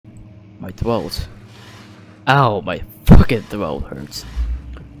My throat. Ow, my fucking throat hurts.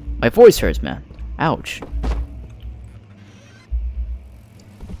 My voice hurts, man. Ouch.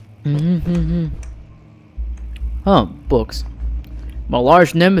 Books. My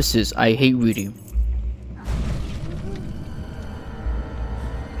large nemesis, I hate reading.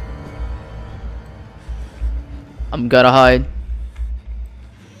 I'm gonna hide.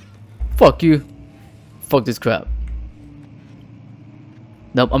 Fuck you. Fuck this crap.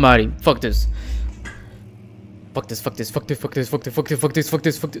 Nope, I'm hiding. Fuck this. Fuck this, fuck this, fuck this, fuck this, fuck this, fuck this, fuck this, fuck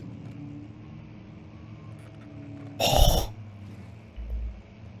this, fuck this. Oh.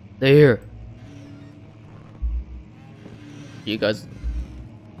 They're here. You guys...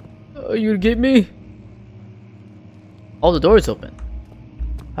 you get me? All the doors open.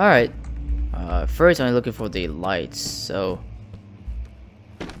 Alright. First I'm looking for the lights, so...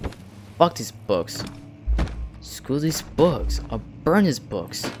 Fuck these books. Screw these books. I'll burn these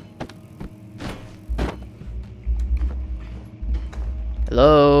books.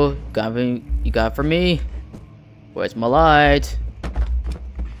 Hello? You got for me? Where's my light?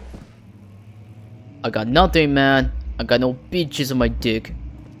 I got nothing, man. I got no bitches on my dick.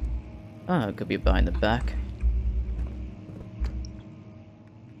 Oh, it could be behind the back.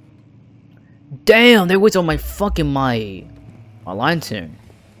 Damn, they wait on my fucking my lantern.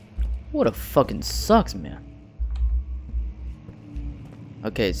 What a fucking sucks, man.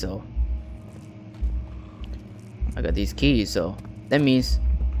 Okay, so I got these keys, so that means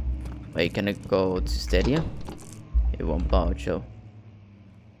wait, can I go to Stadia? It won't budge, so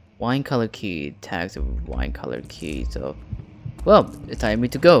wine color key, tags of wine color key, so well, it's time for me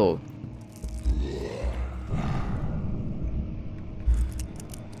to go.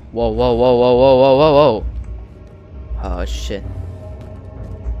 Whoa, whoa, whoa, whoa, whoa, whoa, whoa, whoa. Oh shit.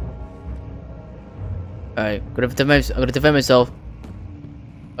 Alright, I'm gonna defend myself.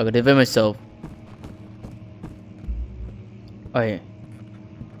 I'm gonna defend myself. Alright.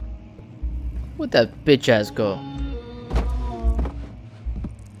 Where'd that bitch ass go?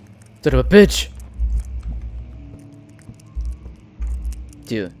 Son of a bitch!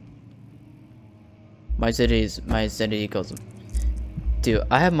 Dude. My insanity goes. Dude,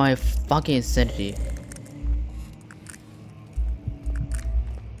 I have my fucking insanity.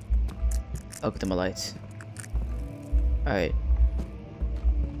 Look at my lights. Alright.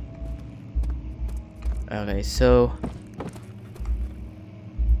 Okay, so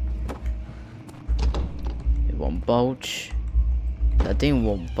it won't bulge. That thing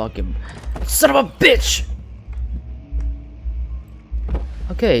won't fucking... Son of a bitch!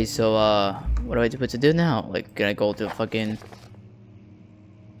 Okay, so what do I supposed to do now? Like, can I go to fucking...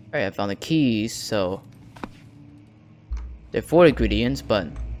 Alright, I found the keys, so there are 4 ingredients, but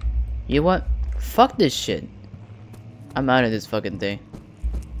you know what? Fuck this shit. I'm out of this fucking thing.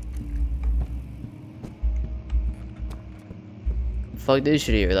 Fuck this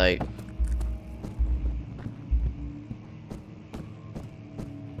shit here, like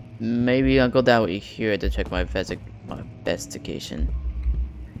maybe I'll go that way here to check my investigation.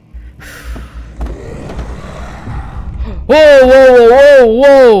 Whoa, whoa, whoa, whoa,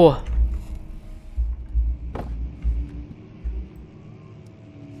 whoa!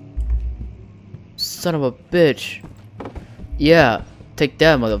 Son of a bitch. Yeah, take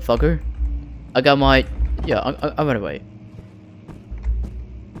that, motherfucker. I got my... Yeah, I'm on the way.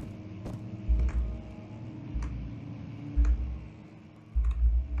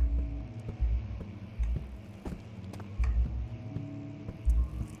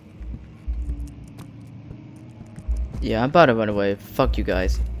 Yeah, I'm about to run away. Fuck you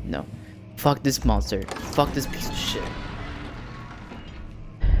guys. No. Fuck this monster. Fuck this piece of shit.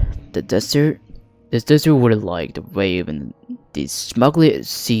 The desert? This desert would like the wave and the smuggler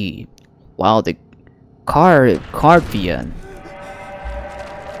sea, while the Caribbean.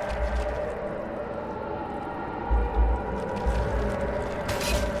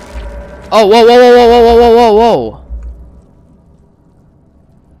 Oh, whoa, whoa, whoa, whoa, whoa, whoa, whoa, whoa!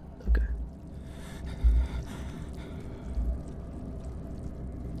 Okay.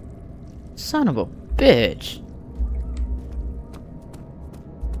 Son of a bitch!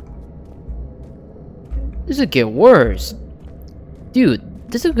 This will get worse. Dude,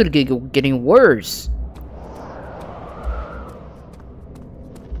 this is gonna get getting worse.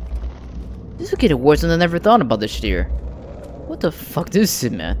 This is getting worse than I never thought about this shit here. What the fuck this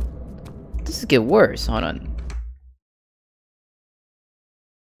is, man? This is get worse. Hold on.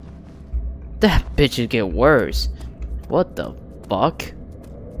 That bitch is get worse. What the fuck?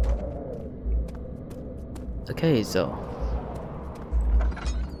 Okay, so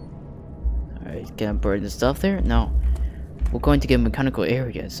alright, can I burn the stuff there? No. We're going to get a mechanical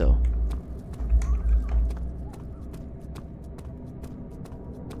area, so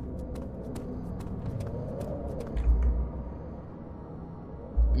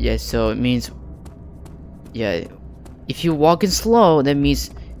Yeah, so it means, yeah, if you're walking slow, that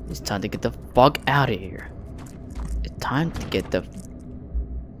means it's time to get the fuck out of here. It's time to get the...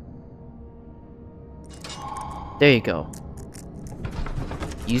 There you go.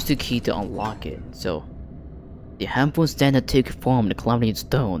 Use the key to unlock it. So, the handful standard took form the climbing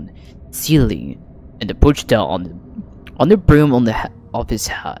stone, ceiling, and the push down on the brim of his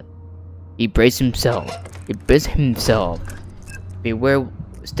hat. He braced himself. Beware,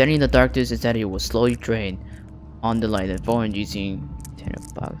 standing in the darkness is that he will slowly drain on the light and falling using 10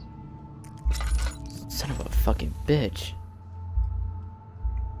 bucks. Son of a fucking bitch.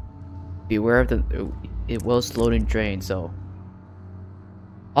 Beware of the... It will slowly drain, so...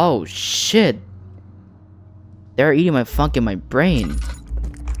 Oh shit! They're eating my brain.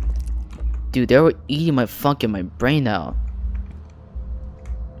 Dude, they were eating my brain out.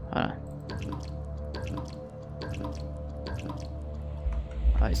 Hold on.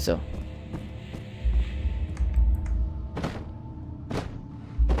 Alright, so...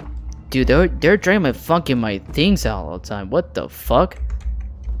 Dude, they're draining my things out all the time. What the fuck?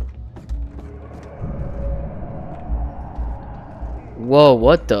 Whoa,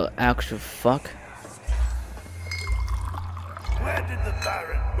 what the actual fuck? Where did the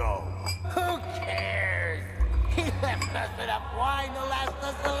Baron go? Who cares? He left us enough wine to last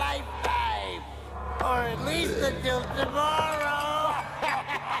us a lifetime. Or at least until tomorrow.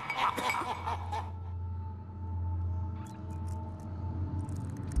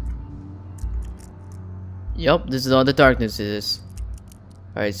 Yup, this is all the darkness is.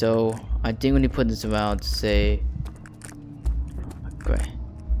 Alright, so I think when you put this around to say... Okay.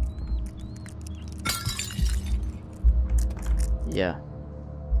 Yeah.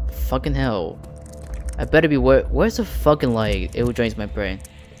 Fucking hell. I better be where's the fucking light? It will drain my brain.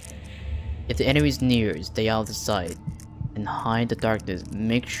 If the enemy is near, stay out of the sight. And hide the darkness.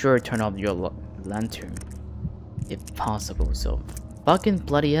 Make sure to turn off your lantern. If possible, so fucking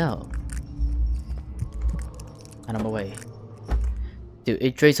bloody hell. And I'm away. Dude,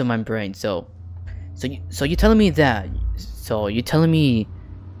 it drains on my brain, so you telling me that? So you telling me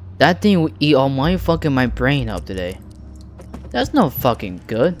that thing will eat all my brain up today? That's no fucking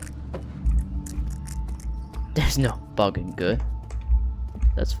good. There's no fucking good.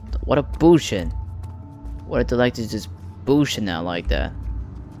 That's what a bullshit. What if they like to just bullshit out like that?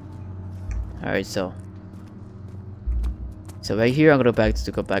 Alright, so right here I'm gonna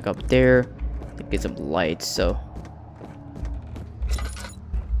go back up there to get some light, so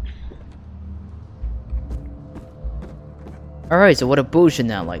alright, so what a bullshit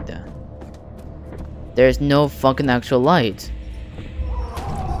now like that. There's no fucking actual light.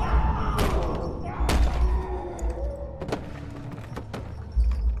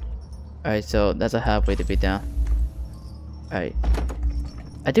 Alright, so that's a halfway to be down. Alright.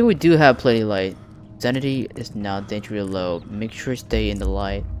 I think we do have plenty of light. Sanity is now dangerously low. Make sure to stay in the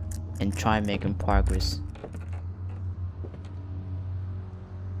light and try making progress.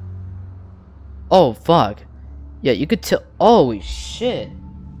 Oh fuck. Yeah, you could tell. Oh shit.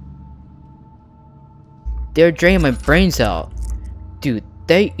 They're draining my brains out. Dude,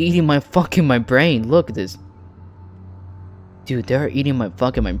 they eating my brain. Look at this. Dude, they're eating my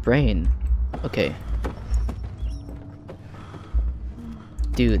brain. Okay.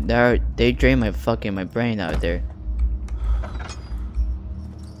 Dude, they drain my brain out there.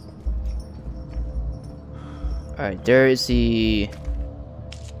 Alright, there is the...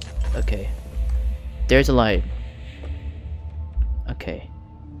 Okay. There's a light. Okay.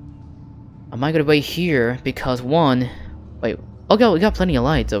 Am I gonna wait here? Because one... Wait. Okay, we got plenty of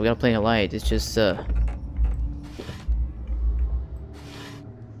light though. We got plenty of light. It's just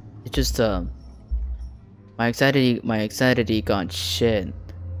my anxiety gone shit.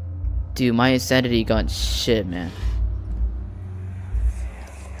 Dude, my anxiety gone shit, man.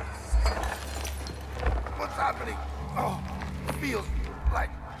 What's happening? Oh, it feels like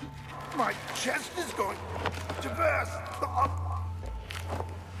my chest is going to burst.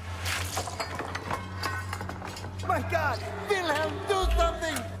 My God, Wilhelm, do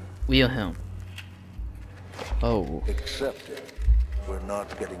something! Wilhelm. Oh. Accept it. We're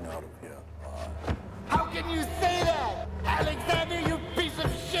not getting out of here. How can you say that? Alexander, you piece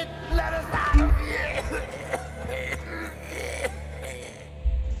of shit! Let us out of here!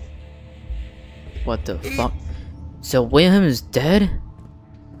 What the fuck? So Wilhelm is dead?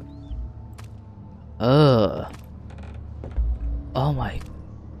 Oh my.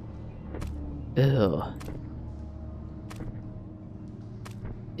 Ew.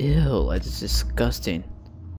 Ew, that's disgusting.